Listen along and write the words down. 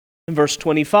in verse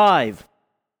 25.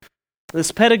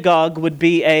 This pedagogue would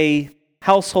be a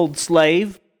household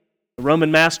slave. The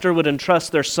Roman master would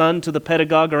entrust their son to the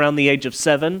pedagogue around the age of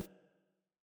 7.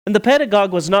 And the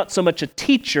pedagogue was not so much a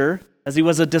teacher as he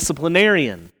was a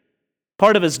disciplinarian.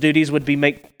 Part of his duties would be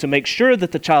to make sure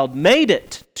that the child made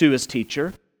it to his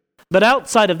teacher. But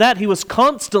outside of that, he was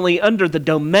constantly under the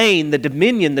domain, the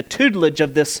dominion, the tutelage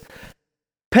of this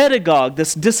pedagogue,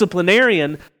 this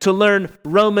disciplinarian, to learn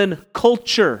Roman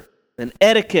culture and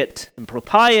etiquette and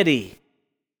propriety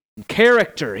and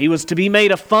character. He was to be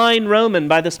made a fine Roman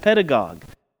by this pedagogue.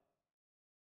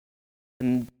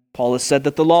 And Paul has said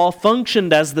that the law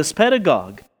functioned as this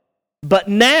pedagogue. But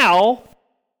now,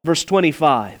 verse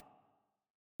 25,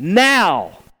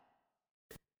 now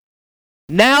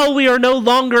we are no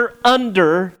longer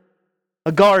under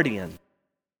a guardian.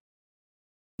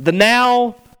 The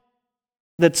now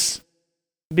that's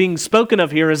being spoken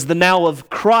of here is the now of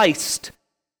Christ,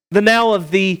 the now of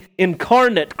the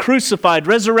incarnate, crucified,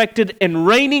 resurrected, and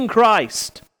reigning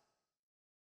Christ.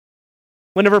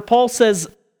 Whenever Paul says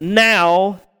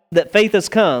now that faith has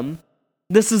come,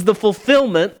 this is the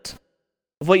fulfillment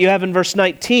of what you have in verse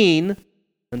 19,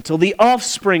 until the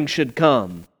offspring should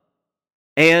come.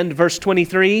 And verse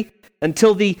 23,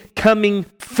 until the coming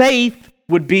faith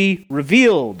would be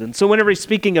revealed. And so whenever he's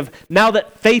speaking of now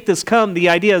that faith has come, the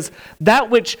idea is that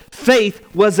which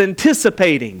faith was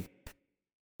anticipating.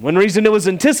 One reason it was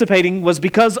anticipating was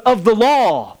because of the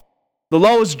law. The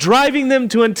law was driving them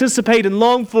to anticipate and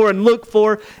long for and look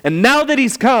for. And now that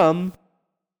he's come,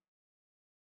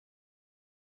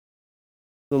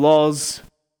 the law's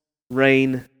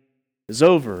reign is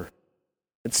over.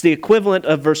 It's the equivalent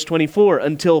of verse 24,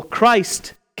 until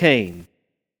Christ came.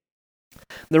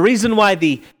 The reason why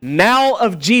the now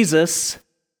of Jesus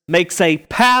makes a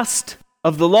past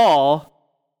of the law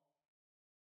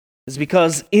is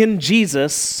because in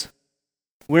Jesus,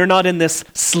 we're not in this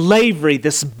slavery,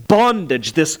 this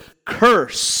bondage, this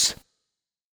curse,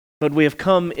 but we have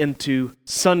come into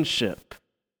sonship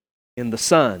in the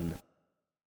Son.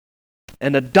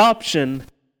 And adoption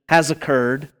has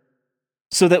occurred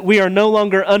so that we are no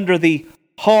longer under the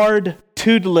hard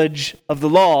tutelage of the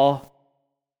law,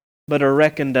 but are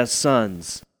reckoned as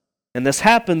sons. And this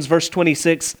happens, verse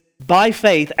 26, by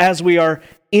faith as we are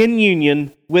in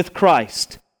union with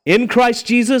Christ. In Christ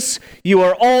Jesus, you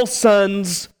are all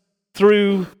sons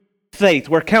through faith.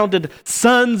 We're counted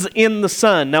sons in the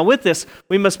Son. Now with this,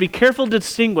 we must be careful to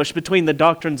distinguish between the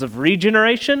doctrines of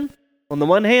regeneration on the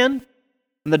one hand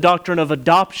and the doctrine of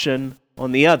adoption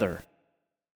on the other.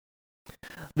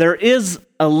 There is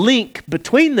a link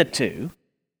between the two,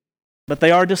 but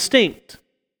they are distinct.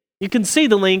 You can see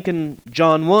the link in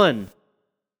John 1.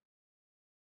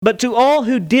 But to all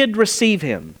who did receive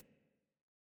him,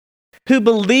 who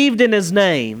believed in his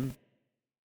name,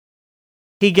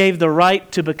 he gave the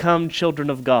right to become children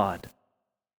of God,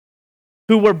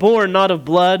 who were born not of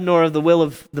blood, nor of the will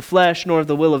of the flesh, nor of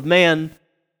the will of man,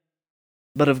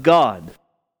 but of God.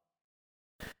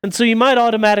 And so you might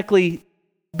automatically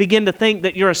begin to think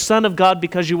that you're a son of God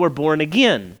because you were born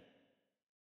again.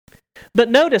 But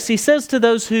notice, he says to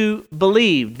those who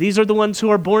believed, these are the ones who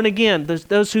are born again,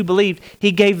 those who believed,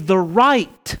 he gave the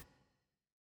right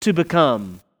to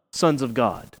become sons of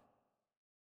God.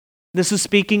 This is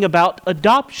speaking about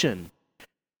adoption.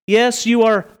 Yes, you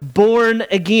are born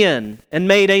again and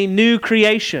made a new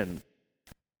creation.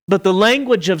 But the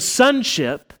language of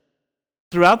sonship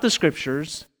throughout the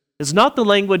Scriptures is not the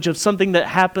language of something that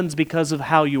happens because of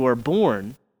how you are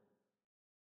born.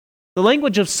 The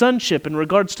language of sonship in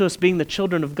regards to us being the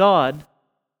children of God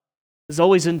is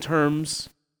always in terms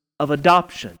of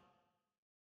adoption.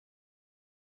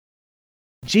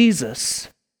 Jesus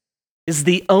is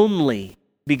the only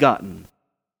begotten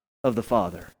of the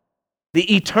Father,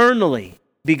 the eternally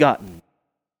begotten.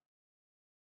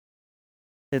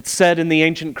 It's said in the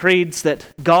ancient creeds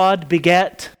that God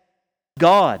begat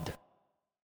God.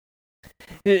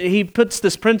 He puts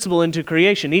this principle into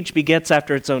creation. Each begets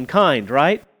after its own kind,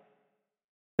 right?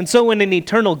 And so when an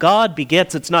eternal God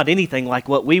begets, it's not anything like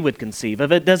what we would conceive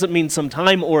of. It doesn't mean some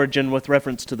time origin with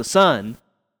reference to the Son.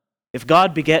 If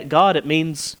God begat God, it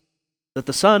means that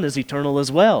the Son is eternal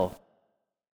as well.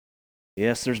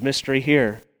 Yes, there's mystery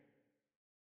here.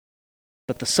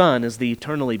 But the Son is the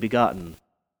eternally begotten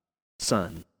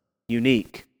Son,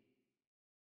 unique.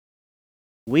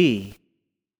 We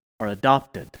are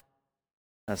adopted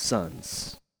as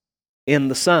sons in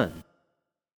the Son.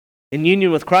 In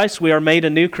union with Christ, we are made a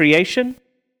new creation.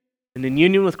 And in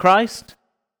union with Christ,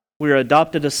 we are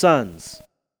adopted as sons.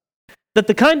 That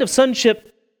the kind of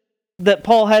sonship that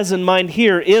Paul has in mind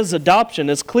here is adoption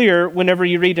is clear whenever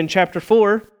you read in chapter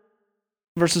 4.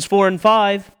 Verses 4 and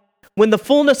 5, when the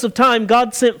fullness of time,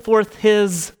 God sent forth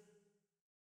His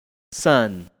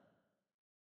Son,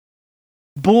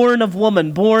 born of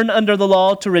woman, born under the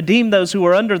law, to redeem those who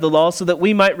were under the law, so that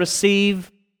we might receive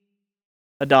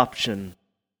adoption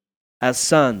as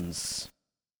sons.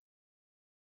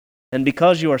 And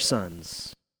because you are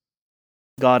sons,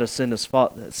 God has sent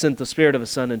the Spirit of His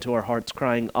Son into our hearts,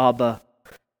 crying, Abba,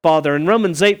 Father. In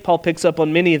Romans 8, Paul picks up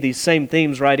on many of these same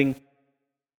themes, writing,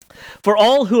 for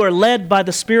all who are led by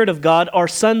the Spirit of God are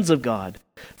sons of God.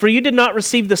 For you did not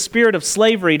receive the spirit of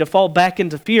slavery to fall back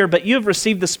into fear, but you have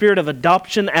received the spirit of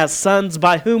adoption as sons,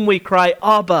 by whom we cry,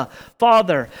 Abba,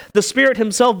 Father. The Spirit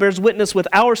Himself bears witness with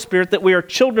our spirit that we are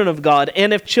children of God,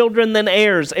 and if children, then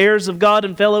heirs, heirs of God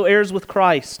and fellow heirs with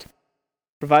Christ,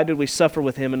 provided we suffer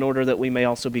with Him in order that we may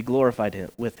also be glorified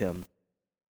with Him.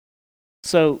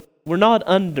 So we're not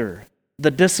under the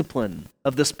discipline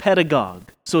of this pedagogue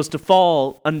so as to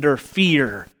fall under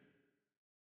fear.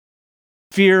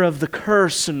 Fear of the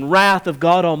curse and wrath of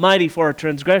God Almighty for our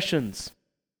transgressions.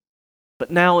 But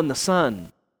now in the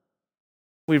Son,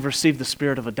 we've received the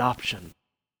spirit of adoption.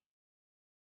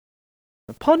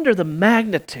 Now ponder the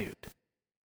magnitude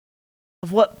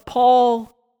of what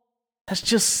Paul has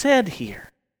just said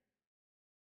here.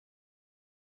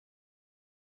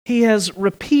 He has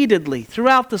repeatedly,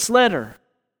 throughout this letter,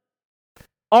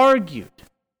 argued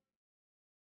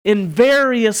in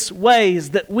various ways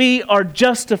that we are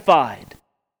justified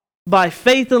by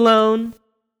faith alone,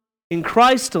 in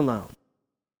Christ alone.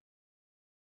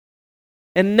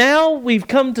 And now we've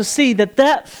come to see that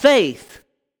that faith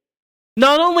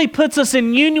not only puts us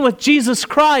in union with Jesus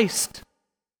Christ,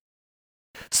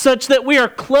 such that we are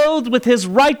clothed with His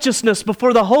righteousness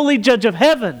before the holy judge of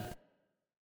heaven,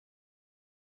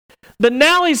 but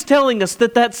now He's telling us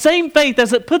that that same faith,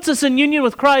 as it puts us in union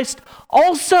with Christ,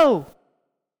 also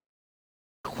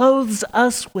clothes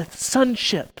us with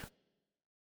sonship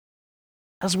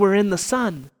as we're in the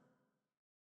Son.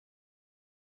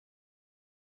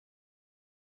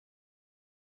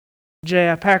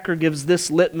 J.I. Packer gives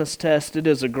this litmus test. It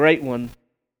is a great one.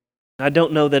 I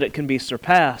don't know that it can be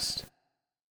surpassed.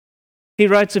 He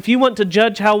writes, if you want to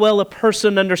judge how well a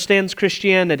person understands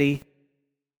Christianity,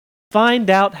 find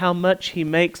out how much he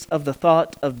makes of the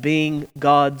thought of being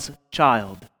God's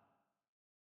child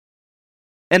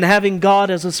and having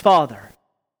God as his Father.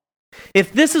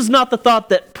 If this is not the thought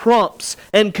that prompts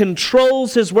and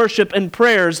controls his worship and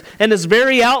prayers and his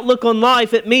very outlook on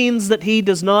life, it means that he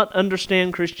does not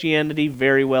understand Christianity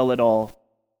very well at all.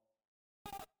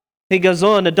 He goes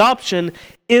on, adoption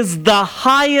is the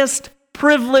highest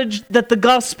privilege that the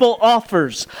gospel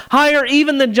offers, higher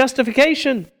even than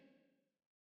justification.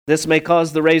 This may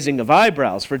cause the raising of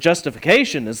eyebrows, for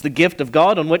justification is the gift of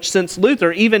God on which, since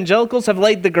Luther, evangelicals have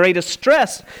laid the greatest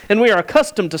stress, and we are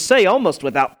accustomed to say, almost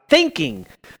without thinking,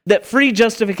 that free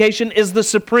justification is the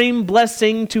supreme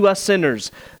blessing to us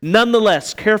sinners.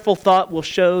 Nonetheless, careful thought will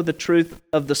show the truth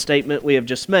of the statement we have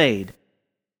just made.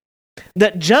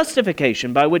 That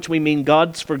justification, by which we mean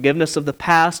God's forgiveness of the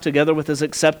past together with His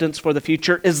acceptance for the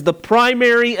future, is the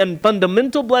primary and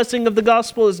fundamental blessing of the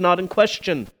gospel, is not in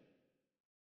question.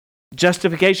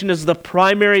 Justification is the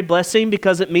primary blessing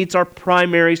because it meets our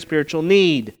primary spiritual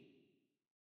need.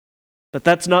 But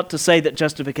that's not to say that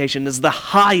justification is the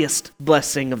highest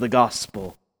blessing of the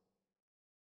gospel.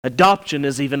 Adoption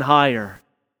is even higher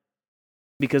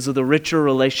because of the richer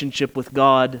relationship with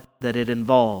God that it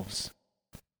involves.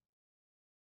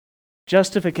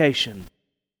 Justification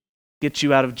gets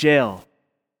you out of jail.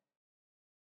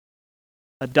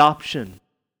 Adoption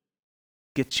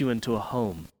gets you into a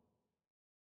home.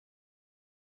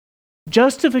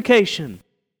 Justification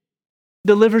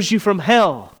delivers you from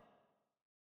hell,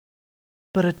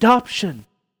 but adoption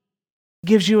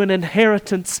gives you an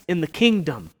inheritance in the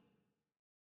kingdom.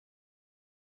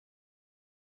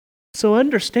 So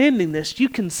understanding this, you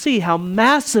can see how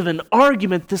massive an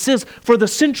argument this is for the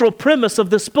central premise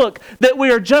of this book, that we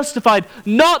are justified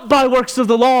not by works of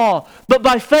the law, but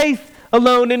by faith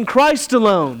alone in Christ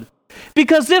alone.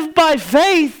 Because if by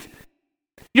faith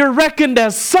you're reckoned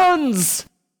as sons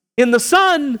in the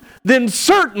Son, then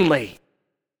certainly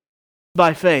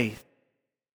by faith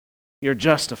you're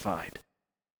justified.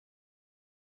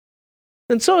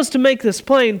 And so as to make this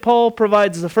plain, Paul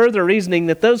provides the further reasoning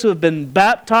that those who have been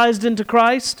baptized into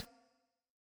Christ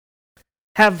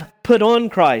have put on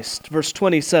Christ. Verse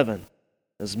 27,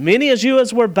 as many as you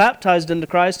as were baptized into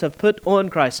Christ have put on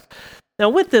Christ. Now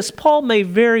with this, Paul may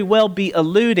very well be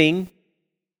alluding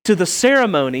to the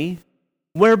ceremony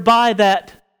whereby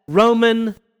that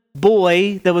Roman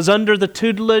boy that was under the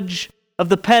tutelage of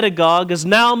the pedagogue is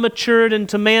now matured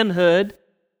into manhood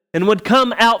and would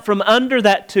come out from under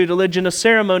that tutelage in a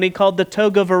ceremony called the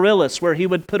toga virilis, where he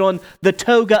would put on the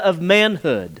toga of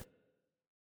manhood.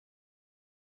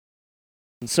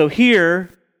 And so here,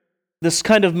 this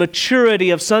kind of maturity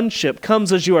of sonship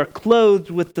comes as you are clothed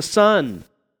with the Son.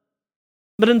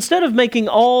 But instead of making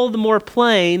all the more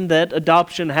plain that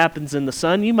adoption happens in the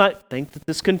Son, you might think that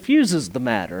this confuses the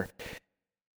matter.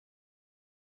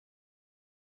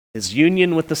 Is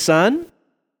union with the Son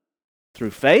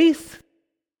through faith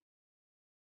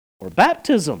or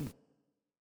baptism?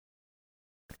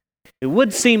 It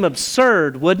would seem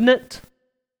absurd, wouldn't it,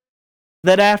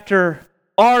 that after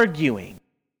arguing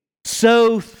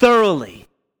so thoroughly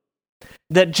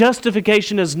that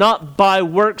justification is not by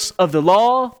works of the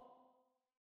law,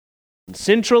 and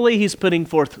centrally he's putting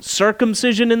forth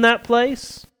circumcision in that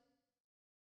place,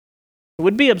 it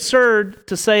would be absurd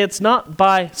to say it's not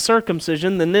by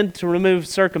circumcision and then to remove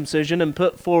circumcision and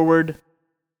put forward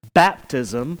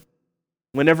baptism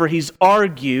whenever he's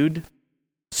argued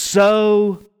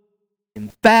so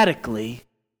emphatically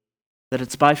that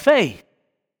it's by faith.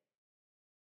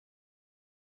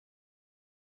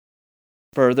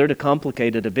 Further, to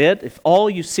complicate it a bit, if all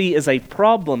you see is a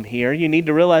problem here, you need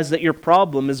to realize that your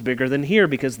problem is bigger than here,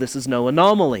 because this is no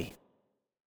anomaly.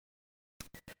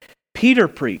 Peter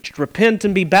preached, "Repent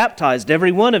and be baptized,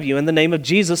 every one of you, in the name of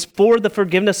Jesus for the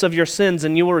forgiveness of your sins,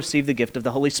 and you will receive the gift of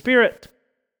the Holy Spirit."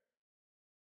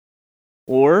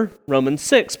 Or Romans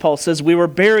 6, Paul says, "We were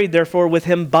buried, therefore, with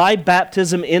him by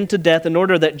baptism into death, in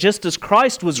order that just as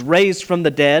Christ was raised from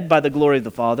the dead by the glory of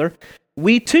the Father,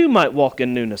 we too might walk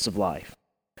in newness of life.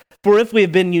 For if we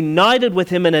have been united with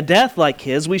him in a death like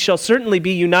his, we shall certainly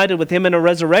be united with him in a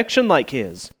resurrection like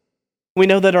his. We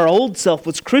know that our old self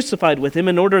was crucified with him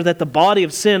in order that the body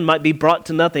of sin might be brought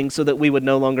to nothing, so that we would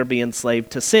no longer be enslaved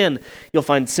to sin." You'll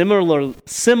find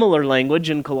similar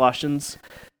language in Colossians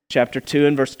chapter 2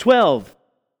 and verse 12.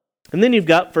 And then you've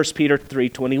got 1 Peter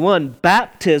 3:21.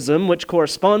 Baptism, which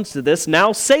corresponds to this,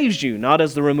 now saves you, not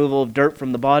as the removal of dirt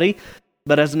from the body,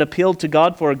 but as an appeal to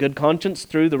God for a good conscience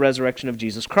through the resurrection of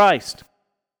Jesus Christ.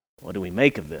 What do we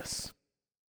make of this?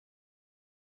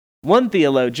 One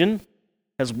theologian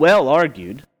has well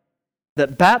argued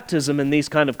that baptism in these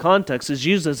kind of contexts is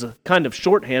used as a kind of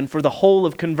shorthand for the whole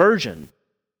of conversion.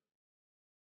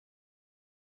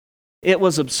 It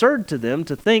was absurd to them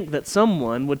to think that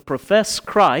someone would profess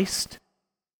Christ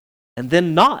and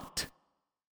then not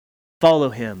follow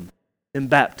him in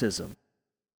baptism.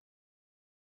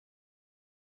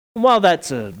 While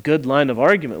that's a good line of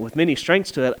argument with many strengths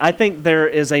to it, I think there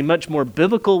is a much more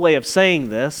biblical way of saying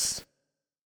this,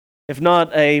 if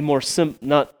not a more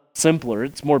not simpler,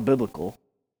 it's more biblical.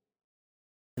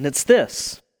 And it's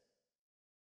this: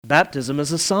 baptism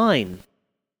is a sign.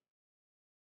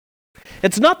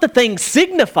 It's not the thing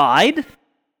signified,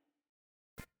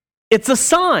 it's a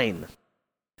sign.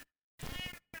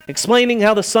 Explaining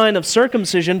how the sign of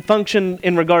circumcision functioned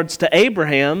in regards to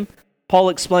Abraham, Paul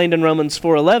explained in Romans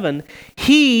 4:11,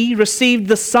 he received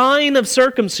the sign of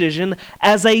circumcision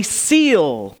as a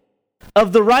seal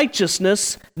of the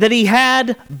righteousness that he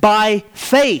had by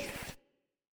faith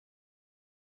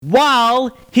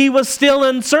while he was still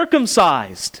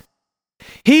uncircumcised.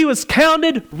 He was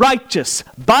counted righteous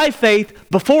by faith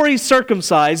before he's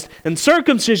circumcised, and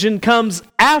circumcision comes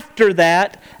after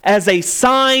that as a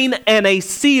sign and a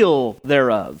seal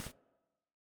thereof.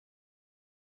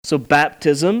 So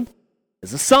baptism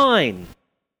is a sign.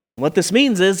 What this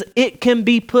means is it can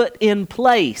be put in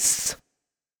place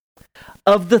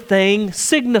of the thing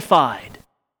signified.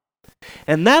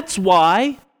 And that's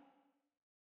why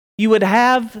you would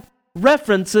have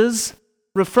references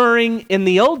referring in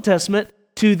the Old Testament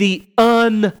to the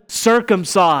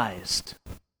uncircumcised,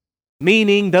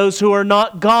 meaning those who are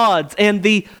not God's, and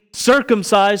the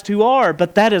circumcised who are.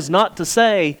 But that is not to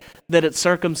say that it's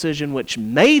circumcision which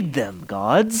made them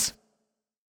God's,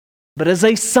 but as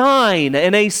a sign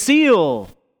and a seal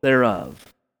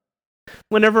thereof.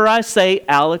 Whenever I say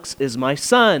Alex is my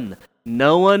son,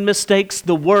 no one mistakes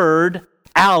the word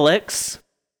Alex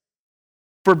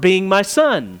for being my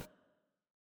son.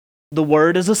 The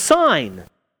word is a sign.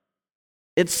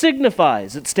 It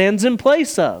signifies, it stands in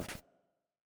place of.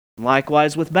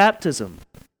 Likewise with baptism.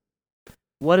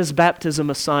 What is baptism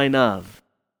a sign of?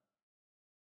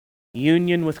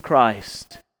 Union with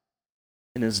Christ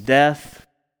in his death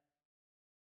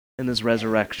and his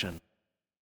resurrection.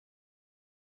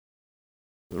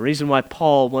 The reason why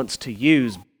Paul wants to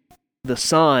use the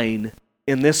sign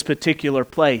in this particular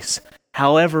place,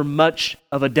 however much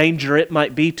of a danger it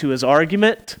might be to his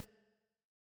argument,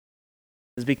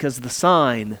 is because the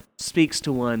sign speaks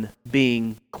to one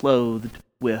being clothed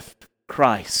with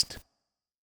Christ.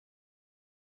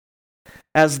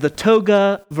 as the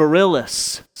toga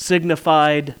virilis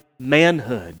signified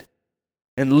manhood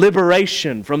and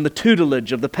liberation from the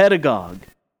tutelage of the pedagogue,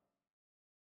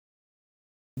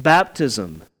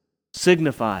 baptism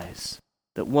signifies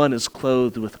that one is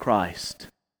clothed with Christ.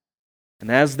 And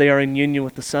as they are in union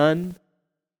with the Son,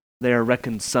 they are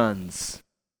reckoned sons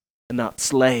and not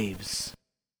slaves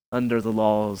under the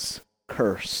law's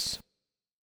curse.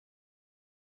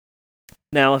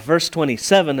 Now, if verse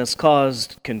 27 has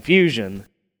caused confusion,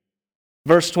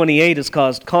 verse 28 has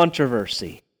caused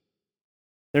controversy.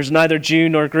 There's neither Jew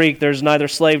nor Greek, there's neither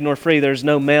slave nor free, there's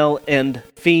no male and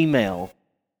female.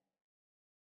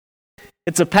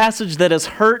 It's a passage that has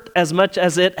hurt as much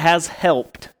as it has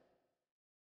helped.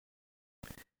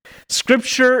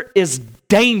 Scripture is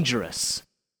dangerous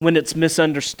when it's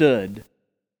misunderstood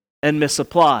and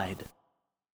misapplied.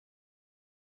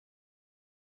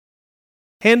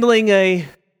 Handling a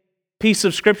piece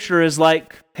of Scripture is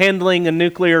like handling a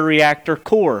nuclear reactor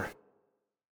core.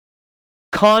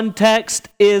 Context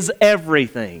is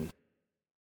everything.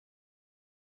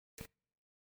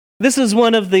 This is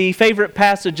one of the favorite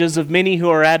passages of many who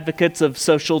are advocates of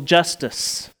social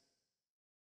justice.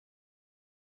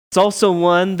 It's also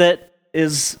one that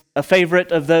is a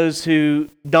favorite of those who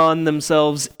don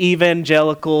themselves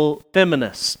evangelical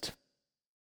feminist.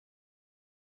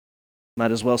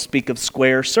 Might as well speak of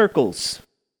square circles.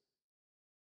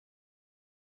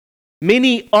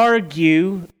 Many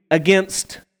argue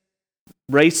against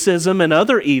racism and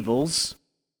other evils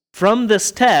from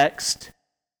this text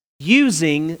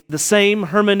using the same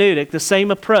hermeneutic, the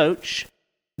same approach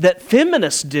that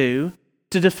feminists do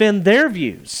to defend their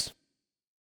views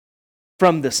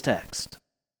from this text.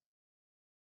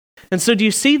 And so do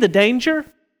you see the danger?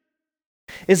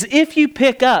 Is if you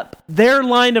pick up their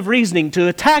line of reasoning to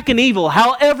attack an evil,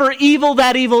 however evil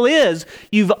that evil is,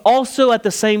 you've also at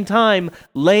the same time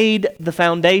laid the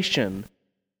foundation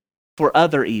for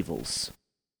other evils.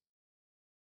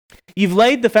 You've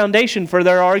laid the foundation for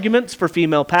their arguments for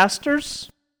female pastors,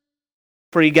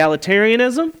 for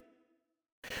egalitarianism.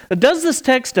 Does this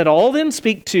text at all then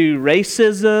speak to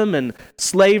racism and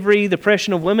slavery, the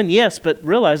oppression of women? Yes, but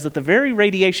realize that the very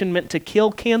radiation meant to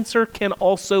kill cancer can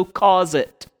also cause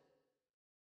it.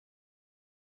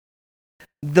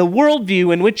 The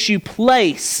worldview in which you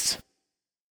place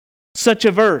such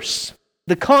a verse,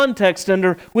 the context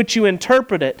under which you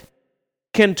interpret it,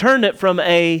 can turn it from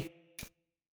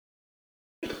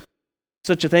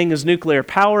such a thing as nuclear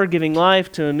power giving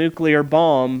life to a nuclear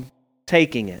bomb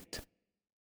taking it.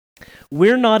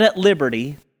 We're not at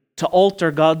liberty to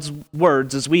alter God's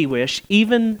words as we wish,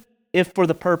 even if for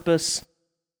the purpose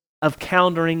of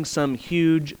countering some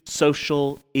huge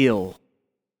social ill.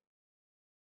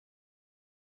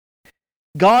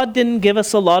 God didn't give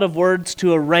us a lot of words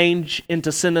to arrange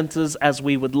into sentences as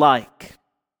we would like.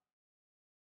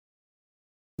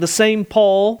 The same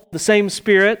Paul, the same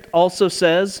Spirit also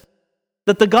says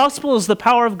that the gospel is the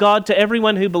power of God to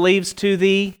everyone who believes, to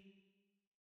the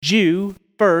Jew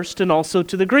first and also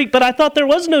to the Greek. But I thought there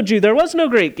was no Jew, there was no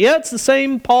Greek. Yeah, it's the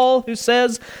same Paul who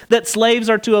says that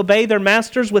slaves are to obey their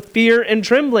masters with fear and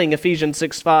trembling, Ephesians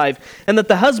 6:5, and that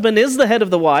the husband is the head of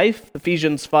the wife,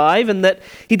 Ephesians 5, and that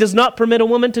he does not permit a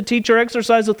woman to teach or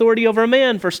exercise authority over a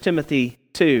man, 1 Timothy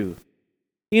 2.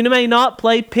 You may not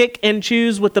play pick and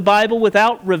choose with the Bible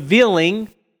without revealing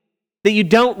that you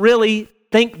don't really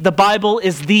think the Bible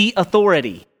is the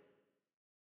authority.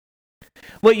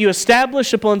 What you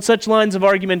establish upon such lines of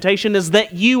argumentation is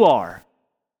that you are.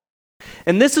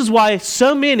 And this is why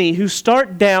so many who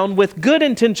start down with good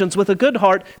intentions, with a good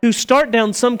heart, who start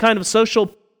down some kind of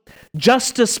social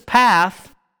justice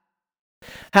path,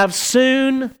 have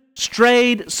soon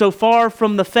strayed so far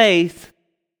from the faith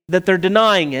that they're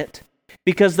denying it,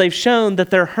 because they've shown that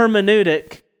their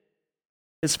hermeneutic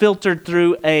is filtered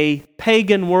through a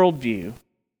pagan worldview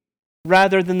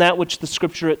rather than that which the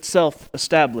Scripture itself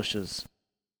establishes.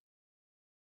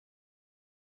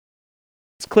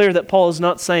 It's clear that Paul is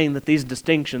not saying that these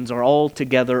distinctions are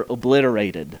altogether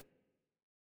obliterated.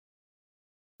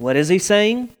 What is he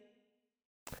saying?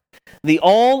 The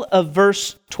all of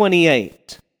verse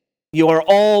 28, you are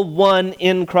all one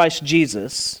in Christ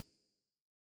Jesus,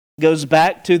 goes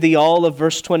back to the all of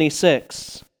verse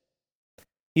 26.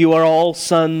 You are all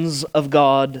sons of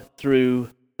God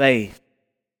through faith.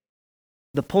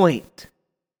 The point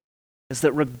is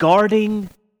that regarding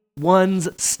one's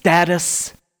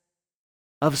status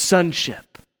of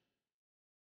sonship,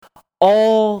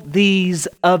 all these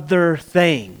other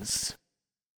things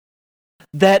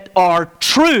that are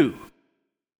true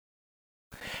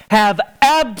have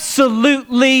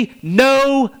absolutely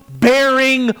no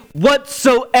bearing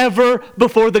whatsoever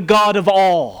before the God of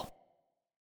all.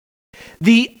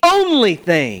 The only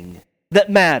thing that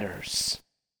matters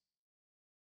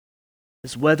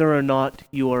is whether or not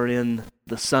you are in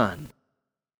the Son.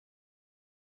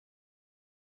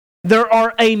 There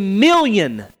are a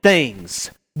million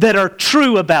things that are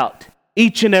true about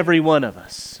each and every one of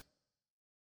us.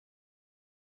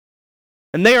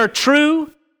 And they are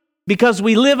true because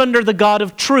we live under the God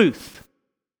of truth.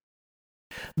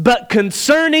 But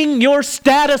concerning your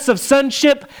status of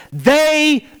sonship,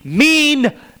 they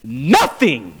mean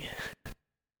nothing.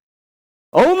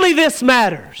 Only this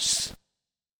matters.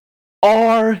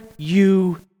 Are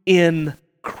you in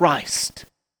Christ?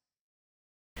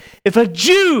 If a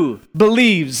Jew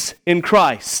believes in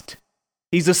Christ,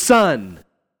 he's a son.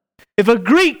 If a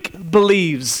Greek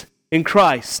believes in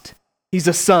Christ, he's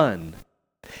a son.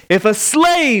 If a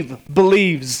slave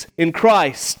believes in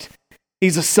Christ,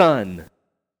 he's a son.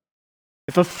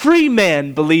 If a free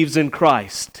man believes in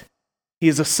Christ, he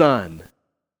is a son.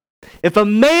 If a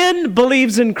man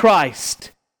believes in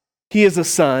Christ, he is a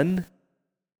son.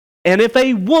 And if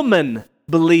a woman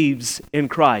believes in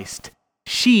Christ,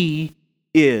 she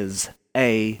is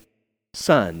a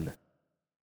son.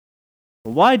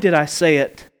 Why did I say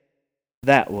it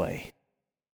that way?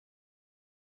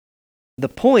 The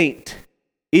point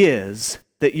is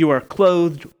that you are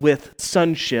clothed with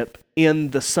sonship in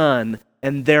the Son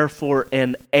and therefore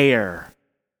an heir.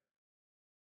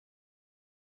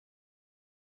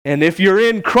 And if you're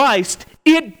in Christ,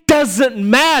 it doesn't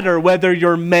matter whether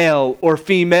you're male or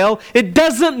female. It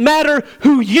doesn't matter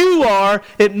who you are.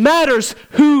 It matters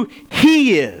who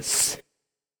He is.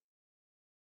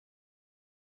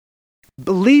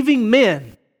 Believing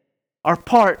men are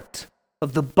part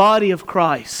of the body of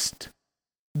Christ,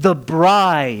 the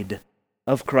bride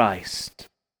of Christ.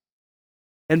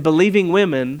 And believing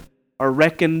women are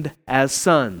reckoned as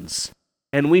sons,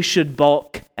 and we should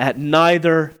balk at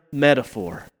neither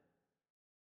metaphor.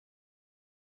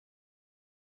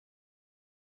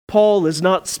 Paul is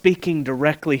not speaking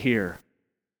directly here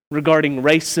regarding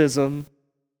racism,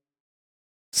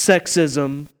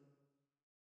 sexism.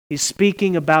 He's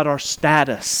speaking about our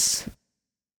status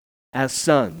as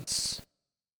sons.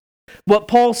 What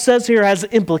Paul says here has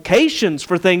implications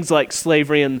for things like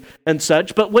slavery and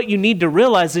such, but what you need to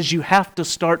realize is you have to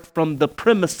start from the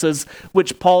premises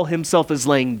which Paul himself is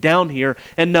laying down here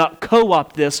and not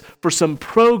co-opt this for some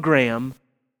program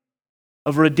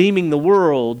of redeeming the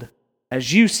world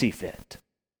as you see fit.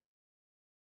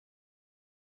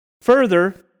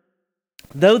 Further,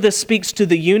 though this speaks to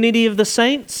the unity of the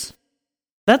saints,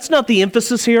 that's not the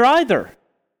emphasis here either.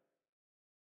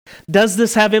 Does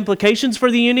this have implications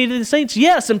for the unity of the saints?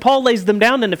 Yes, and Paul lays them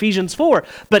down in Ephesians 4.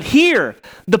 But here,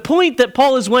 the point that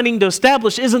Paul is wanting to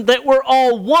establish isn't that we're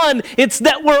all one, it's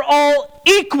that we're all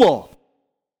equal.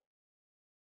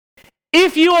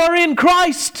 If you are in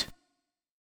Christ,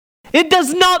 it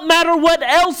does not matter what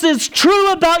else is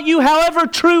true about you, however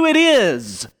true it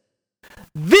is.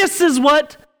 This is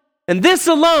what, and this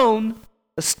alone,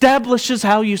 establishes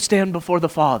how you stand before the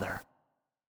Father.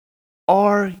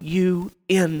 Are you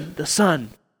in the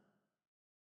Son?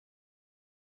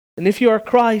 And if you are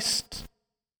Christ,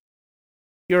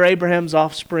 you're Abraham's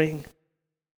offspring,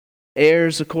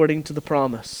 heirs according to the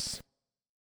promise.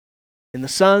 In the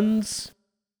sons,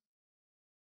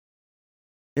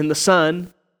 in the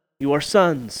Son, you are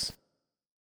sons.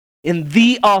 In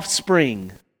the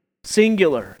offspring,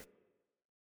 singular,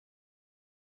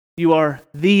 you are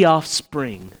the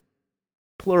offspring,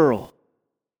 plural.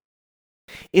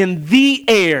 In the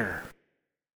heir,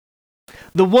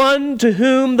 the one to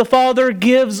whom the Father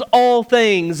gives all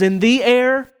things, in the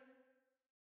heir,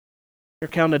 you're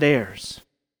counted heirs.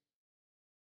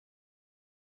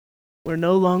 We're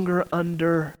no longer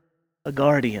under a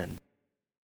guardian,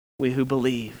 we who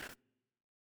believe,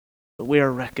 but we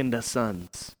are reckoned as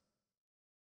sons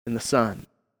in the Son.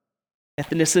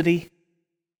 Ethnicity,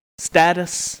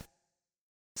 status,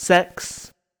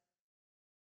 sex,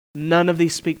 none of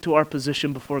these speak to our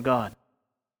position before God.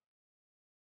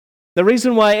 The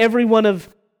reason why every one of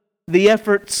the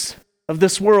efforts of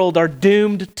this world are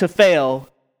doomed to fail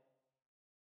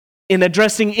in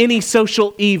addressing any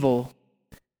social evil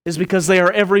is because they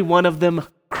are every one of them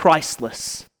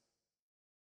Christless.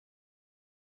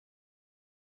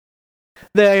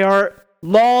 They are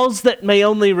laws that may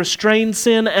only restrain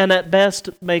sin and at best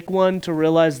make one to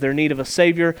realize their need of a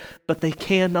Savior, but they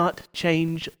cannot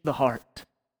change the heart.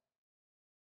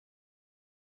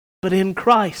 But in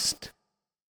Christ,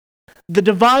 the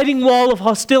dividing wall of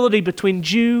hostility between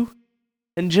Jew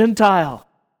and Gentile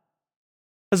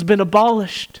has been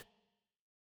abolished.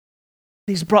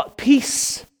 He's brought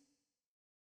peace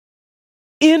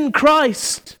in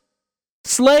Christ.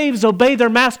 Slaves obey their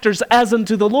masters as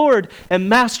unto the Lord, and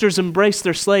masters embrace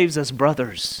their slaves as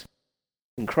brothers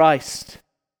in Christ.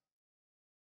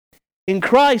 In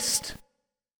Christ,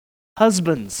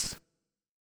 husbands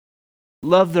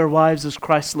love their wives as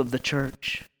Christ loved the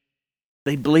church.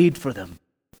 They bleed for them.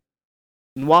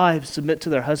 And wives submit to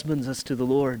their husbands as to the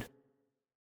Lord.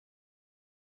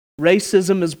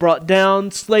 Racism is brought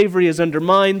down, slavery is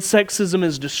undermined, sexism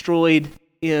is destroyed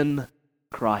in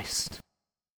Christ.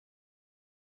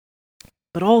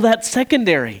 But all that's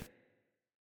secondary.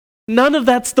 None of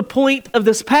that's the point of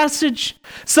this passage.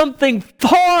 Something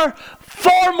far,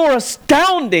 far more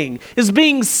astounding is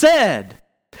being said.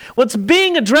 What's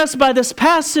being addressed by this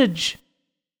passage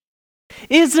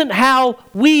isn't how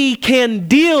we can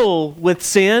deal with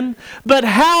sin, but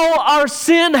how our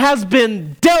sin has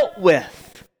been dealt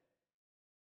with.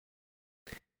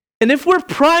 And if we're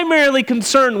primarily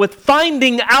concerned with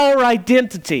finding our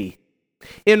identity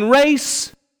in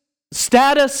race,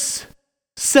 status,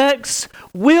 sex,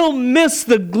 we'll miss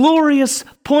the glorious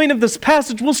point of this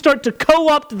passage. We'll start to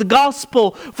co-opt the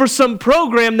gospel for some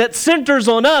program that centers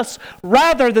on us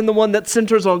rather than the one that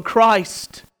centers on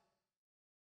Christ.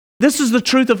 This is the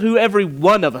truth of who every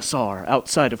one of us are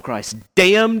outside of Christ.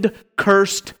 Damned,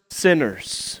 cursed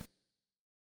sinners.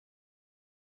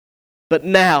 But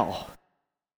now,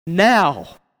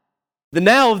 the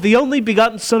now of the only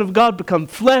begotten Son of God become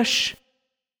flesh,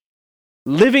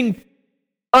 living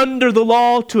under the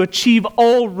law to achieve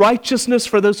all righteousness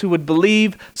for those who would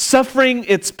believe, suffering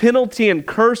its penalty and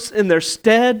curse in their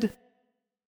stead.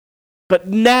 But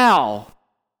now,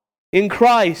 in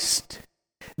Christ,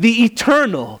 the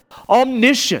eternal,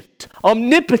 omniscient,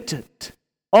 omnipotent,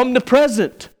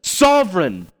 omnipresent,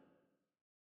 sovereign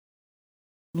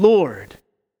Lord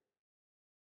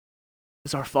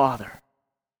is our Father.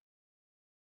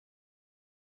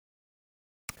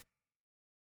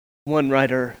 One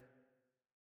writer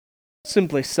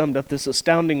simply summed up this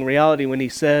astounding reality when he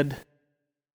said,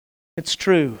 "It's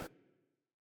true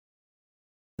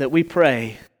that we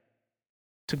pray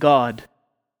to God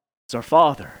as our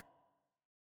Father.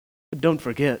 But don't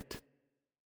forget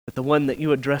that the one that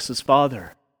you address as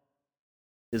Father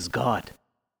is God."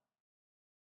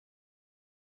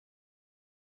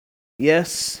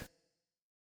 Yes,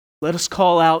 let us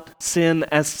call out sin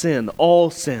as sin, all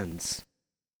sins.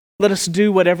 Let us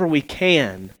do whatever we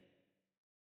can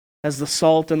as the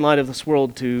salt and light of this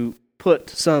world to put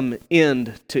some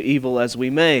end to evil as we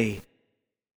may.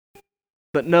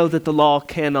 But know that the law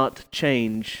cannot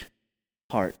change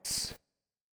hearts.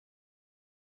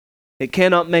 It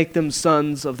cannot make them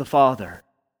sons of the Father.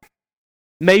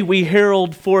 May we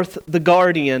herald forth the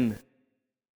guardian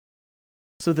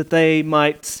so that they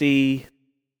might see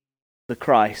the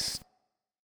Christ,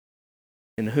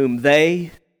 in whom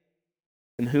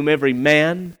every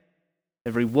man,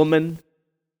 every woman,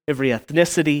 every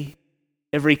ethnicity,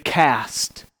 every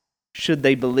caste, should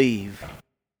they believe,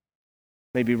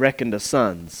 may be reckoned as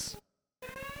sons.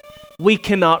 We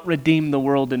cannot redeem the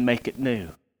world and make it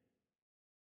new.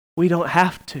 We don't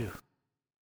have to.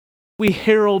 We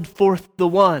herald forth the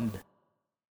one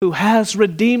who has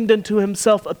redeemed unto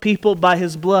himself a people by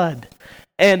his blood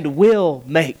and will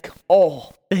make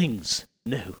all things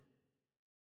new.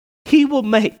 He will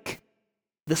make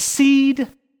the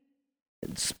seed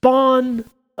and spawn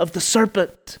of the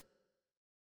serpent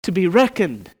to be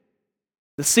reckoned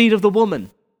the seed of the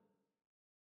woman,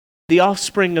 the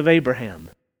offspring of Abraham,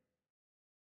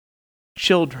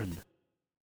 children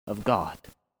of God.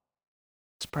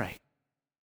 Let's pray.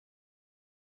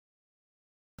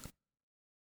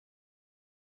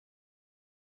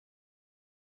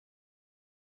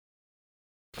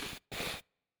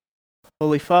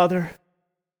 Holy Father,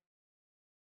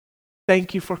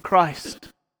 thank you for Christ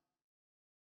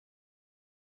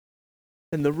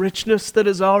and the richness that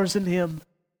is ours in Him.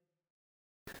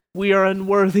 We are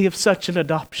unworthy of such an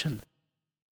adoption,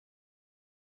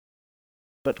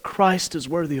 but Christ is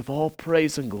worthy of all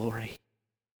praise and glory.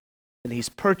 And He's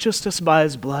purchased us by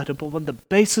His blood. And on the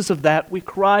basis of that, we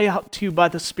cry out to you by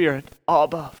the Spirit,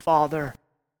 Abba, Father.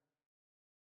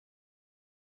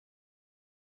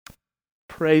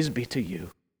 Praise be to you.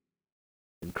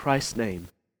 In Christ's name,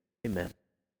 amen.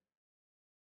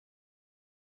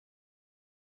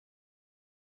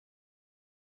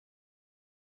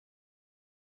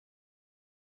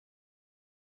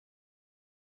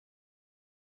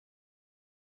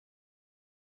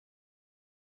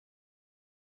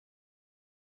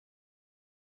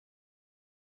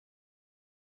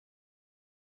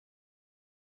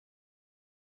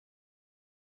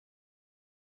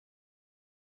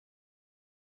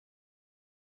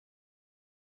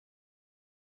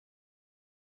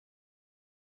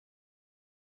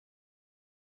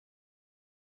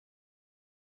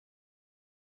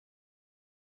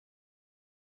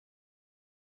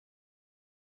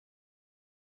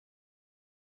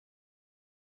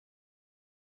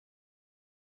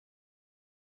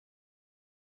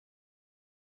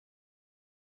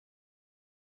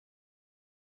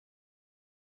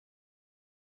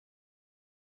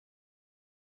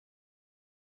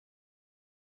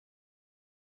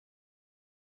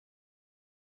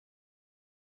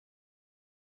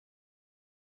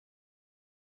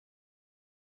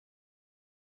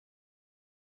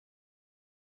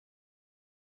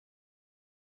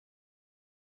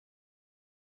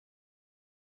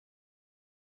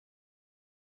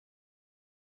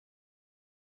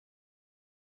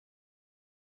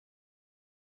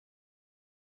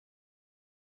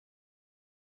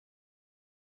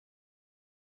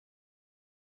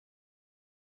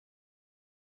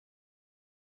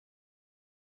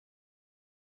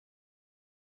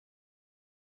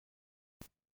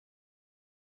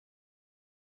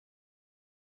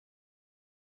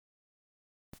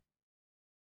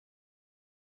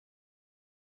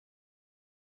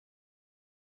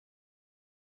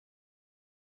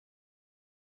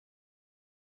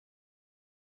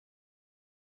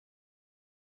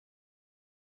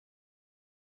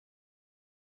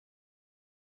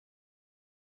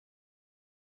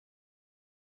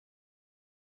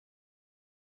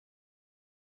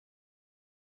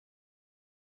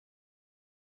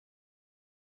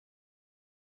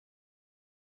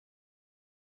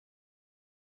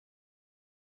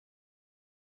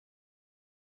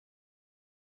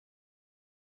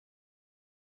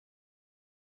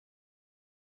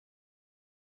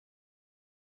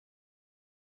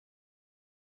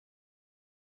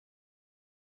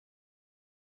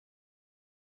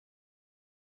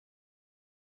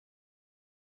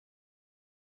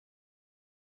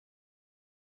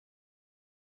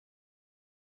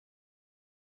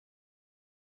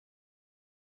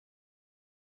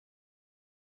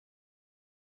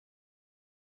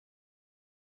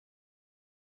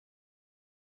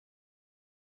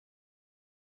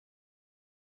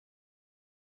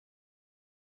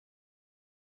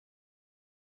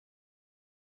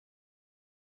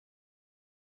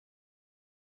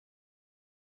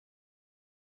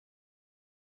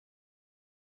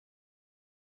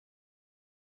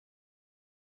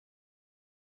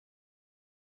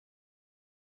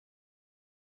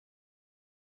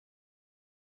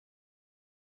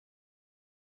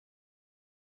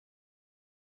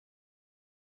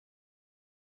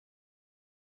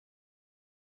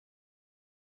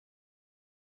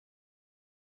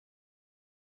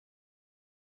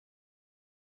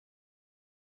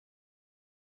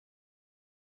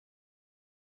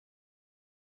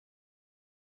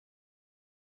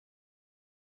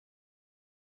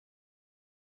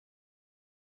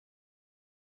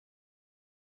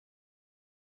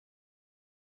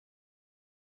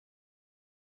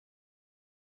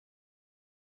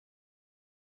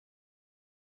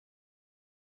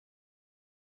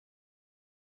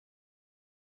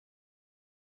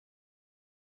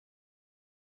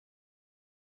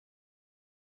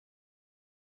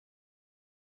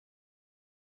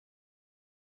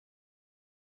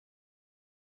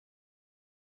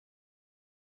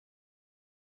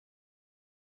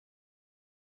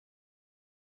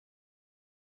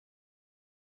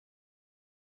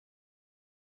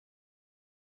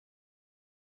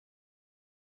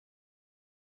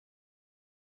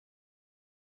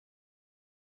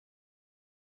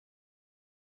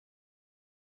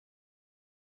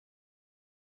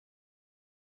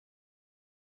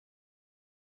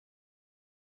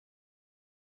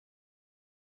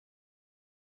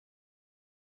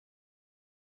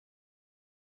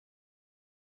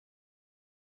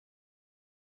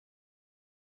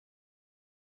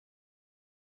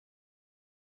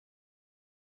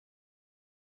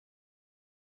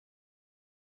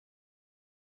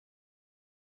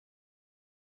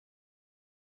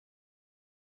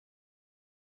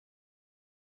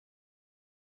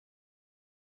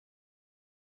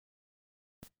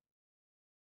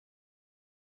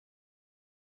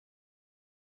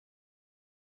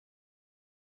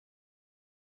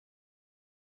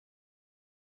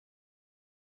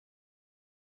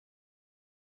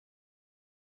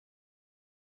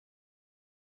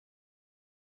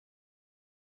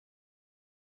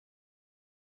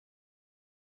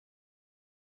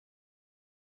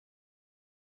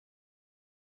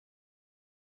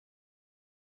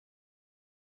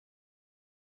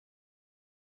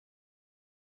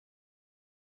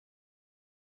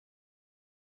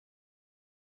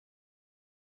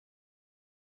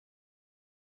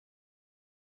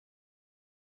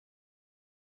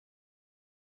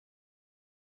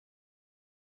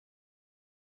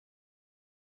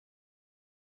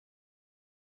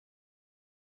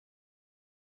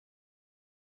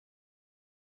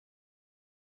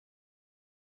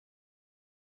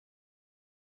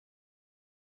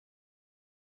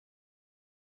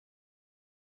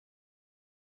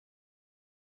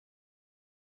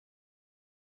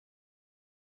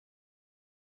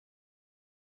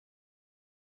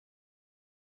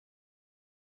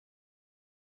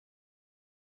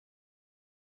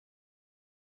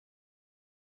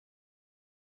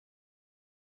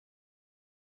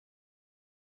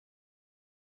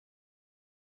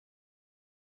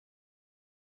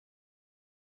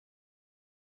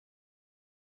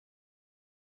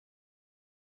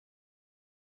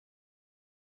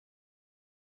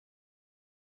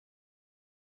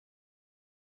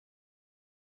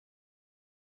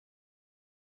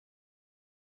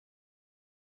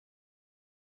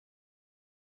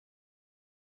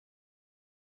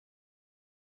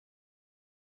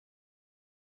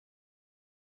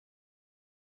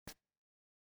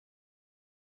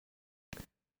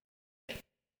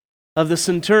 of the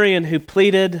centurion who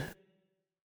pleaded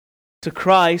to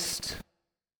Christ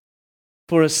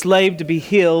for a slave to be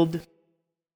healed,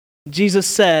 Jesus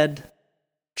said,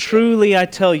 "Truly I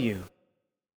tell you,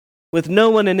 with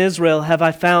no one in Israel have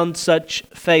I found such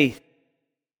faith.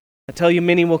 I tell you,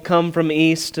 many will come from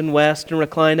east and west and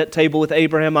recline at table with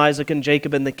Abraham, Isaac, and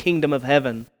Jacob in the kingdom of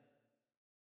heaven,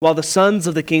 while the sons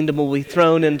of the kingdom will be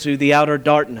thrown into the outer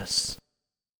darkness.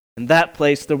 In that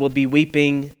place there will be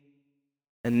weeping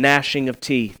and gnashing of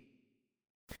teeth.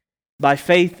 By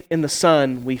faith in the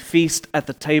Son, we feast at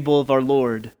the table of our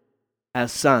Lord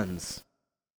as sons.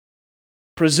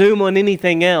 Presume on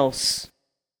anything else,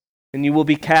 and you will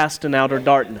be cast in outer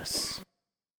darkness."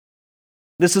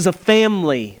 This is a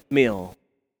family meal.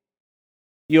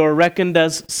 You are reckoned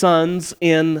as sons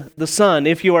in the Son.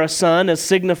 If you are a son, as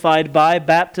signified by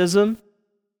baptism,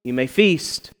 you may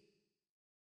feast.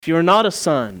 If you are not a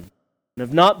son and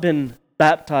have not been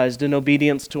baptized in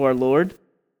obedience to our Lord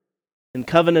and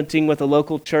covenanting with a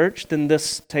local church, then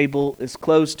this table is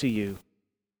closed to you.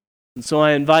 And so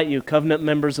I invite you, covenant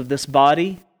members of this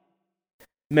body,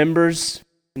 members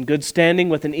in good standing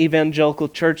with an evangelical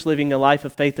church living a life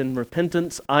of faith and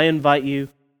repentance, I invite you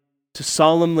to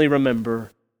solemnly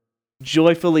remember,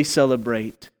 joyfully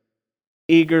celebrate,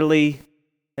 eagerly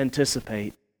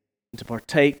anticipate, and to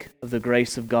partake of the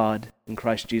grace of God in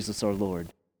Christ Jesus our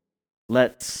Lord.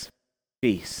 Let's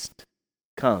feast.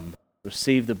 Come,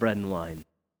 receive the bread and wine.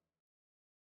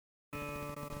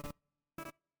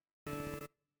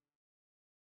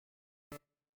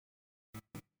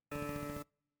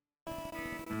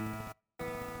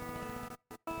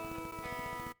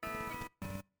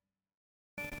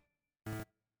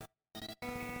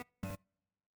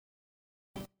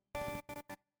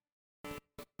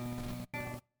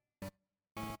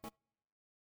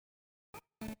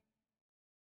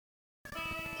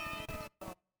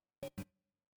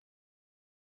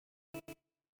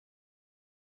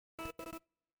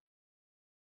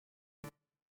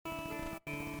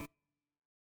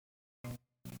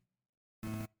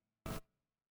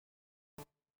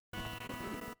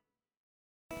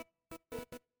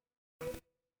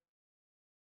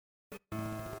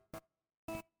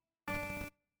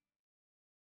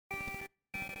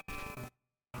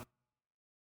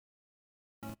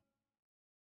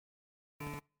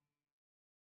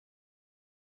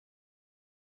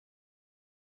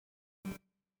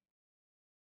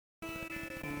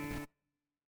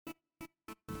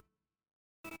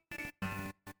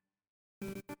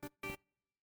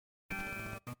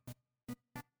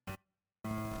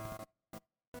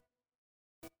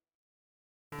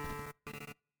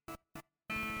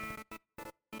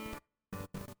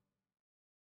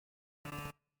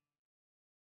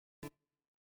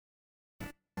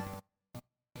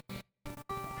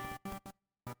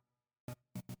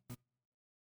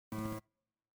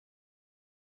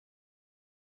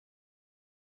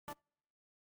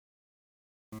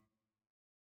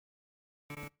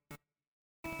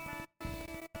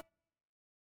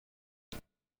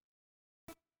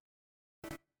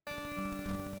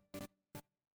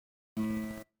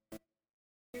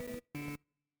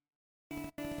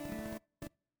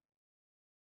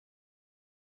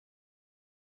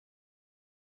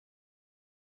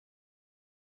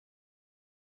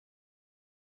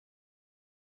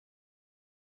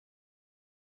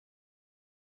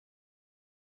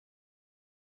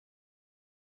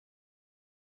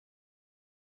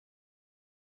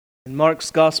 In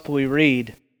Mark's Gospel we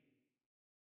read,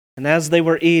 "And as they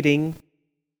were eating,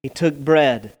 he took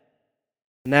bread,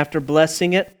 and after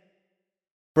blessing it,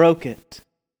 broke it,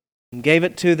 and gave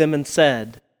it to them and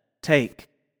said, 'Take,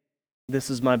 this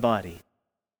is my body.'"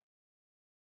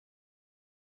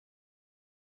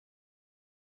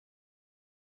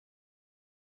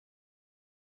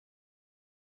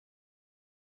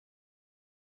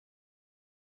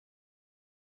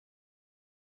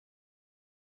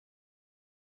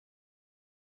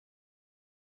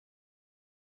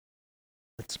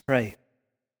 Let's pray.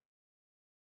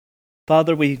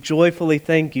 Father, we joyfully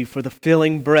thank you for the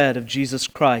filling bread of Jesus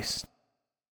Christ.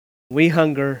 We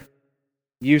hunger,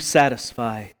 you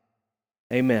satisfy.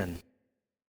 Amen.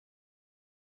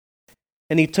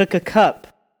 And he took a cup,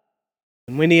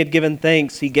 and when he had given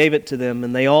thanks, he gave it to them,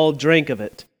 and they all drank of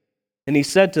it. And he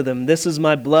said to them, "This is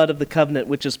my blood of the covenant,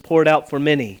 which is poured out for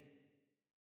many.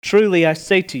 Truly I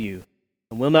say to you,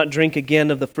 I will not drink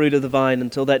again of the fruit of the vine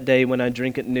until that day when I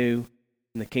drink it new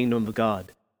in the kingdom of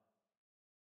God."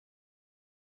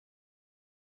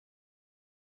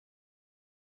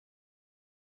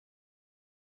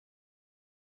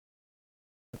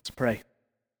 Let's pray.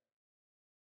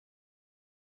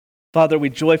 Father, we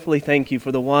joyfully thank you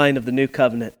for the wine of the new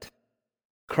covenant.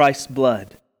 Christ's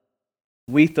blood.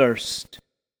 We thirst,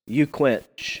 you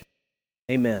quench.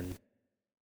 Amen.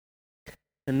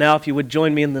 And now if you would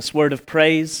join me in this word of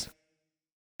praise.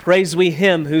 Praise we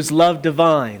Him whose love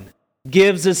divine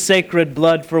gives His sacred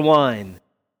blood for wine,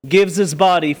 gives His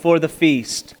body for the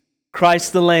feast.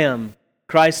 Christ the Lamb,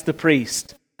 Christ the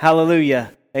priest.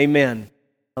 Hallelujah. Amen.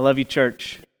 I love you,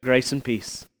 church. Grace and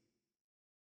peace.